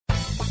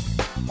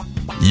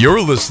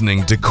You're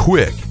listening to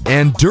Quick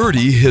and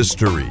Dirty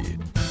History,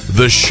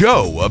 the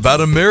show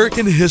about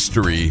American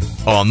history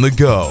on the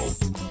go.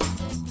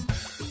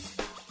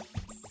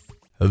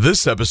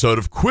 This episode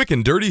of Quick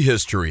and Dirty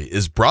History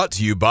is brought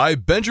to you by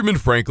Benjamin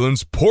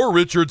Franklin's Poor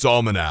Richard's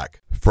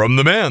Almanac. From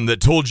the man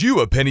that told you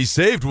a penny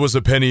saved was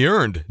a penny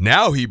earned,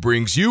 now he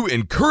brings you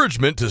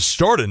encouragement to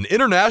start an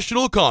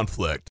international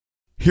conflict.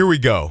 Here we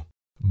go.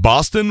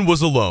 Boston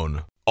was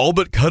alone, all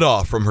but cut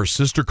off from her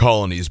sister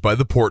colonies by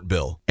the Port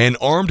Bill, an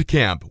armed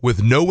camp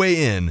with no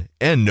way in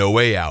and no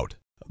way out.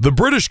 The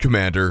British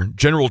commander,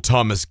 General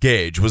Thomas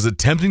Gage, was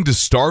attempting to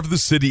starve the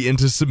city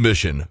into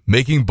submission,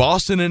 making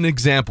Boston an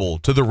example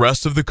to the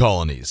rest of the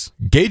colonies.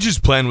 Gage's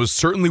plan was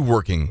certainly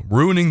working,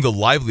 ruining the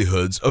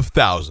livelihoods of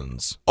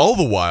thousands. All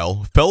the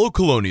while, fellow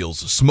colonials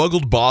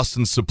smuggled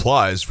Boston's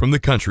supplies from the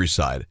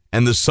countryside,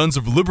 and the Sons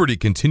of Liberty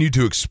continued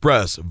to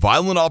express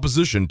violent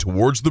opposition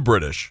towards the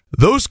British.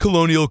 Those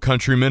colonial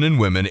countrymen and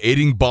women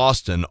aiding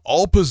Boston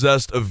all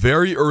possessed a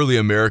very early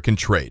American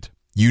trait: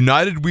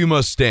 united we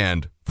must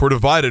stand, for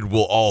divided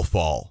we'll all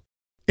fall.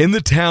 In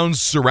the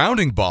towns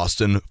surrounding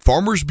Boston,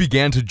 farmers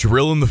began to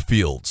drill in the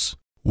fields.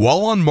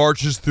 While on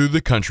marches through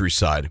the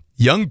countryside,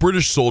 young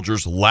British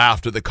soldiers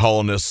laughed at the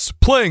colonists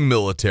playing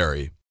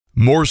military.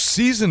 More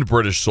seasoned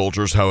British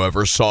soldiers,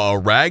 however, saw a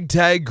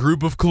ragtag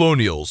group of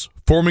colonials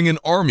forming an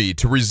army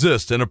to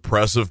resist an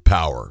oppressive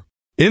power.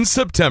 In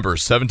September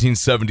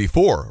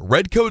 1774,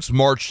 redcoats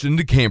marched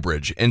into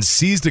Cambridge and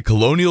seized a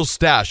colonial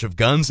stash of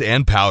guns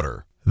and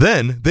powder.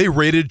 Then they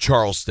raided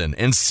Charleston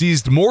and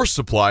seized more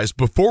supplies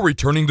before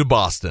returning to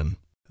Boston.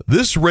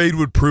 This raid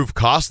would prove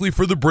costly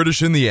for the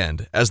British in the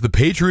end, as the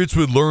Patriots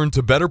would learn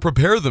to better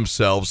prepare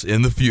themselves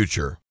in the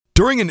future.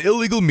 During an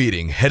illegal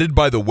meeting headed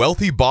by the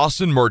wealthy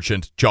Boston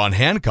merchant John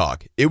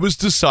Hancock, it was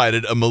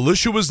decided a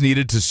militia was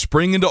needed to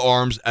spring into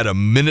arms at a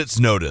minute's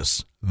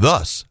notice.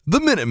 Thus, the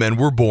Minutemen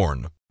were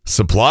born.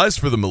 Supplies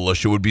for the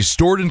militia would be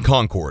stored in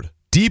Concord,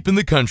 deep in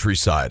the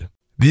countryside.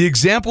 The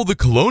example the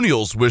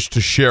colonials wished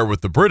to share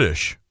with the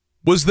British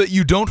was that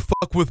you don't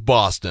fuck with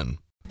Boston.